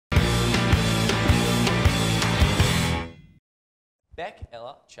Beck,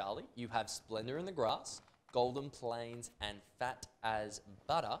 Ella, Charlie, you have Splendour in the Grass, Golden Plains, and Fat as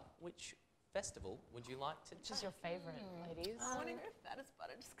Butter. Which festival would you like to? Which is your favourite, ladies? I want to go Fat as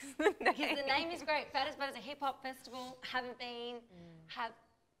Butter just because the name. Because the name is great. Fat as Butter is a hip hop festival. Haven't been. Have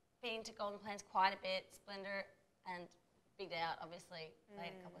been to Golden Plains quite a bit. Splendour and Big Out, obviously,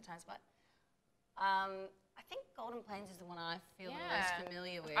 played a couple of times, but. I think Golden Plains is the one I feel the most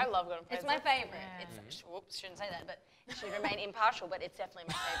familiar with. I love Golden Plains. It's my favourite. It's, whoops, shouldn't say that, but it should remain impartial, but it's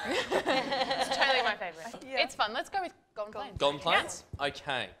definitely my favourite. It's totally my favourite. Yeah. It's fun. Let's go with Golden Plains. Golden Plains? Yeah.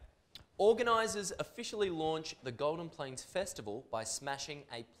 Okay. Organisers officially launch the Golden Plains Festival by smashing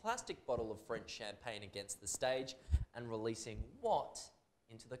a plastic bottle of French champagne against the stage and releasing what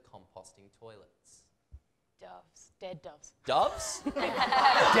into the composting toilets? Doves. Dead doves. Doves? Throw them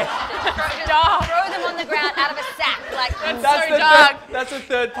on the ground out of a sack. Like, that's so dark. That's the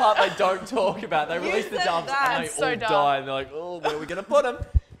third part they don't talk about. They release the doves and they all die. And they're like, oh, where are we going to put them?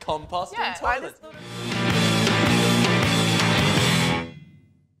 Composting toilets.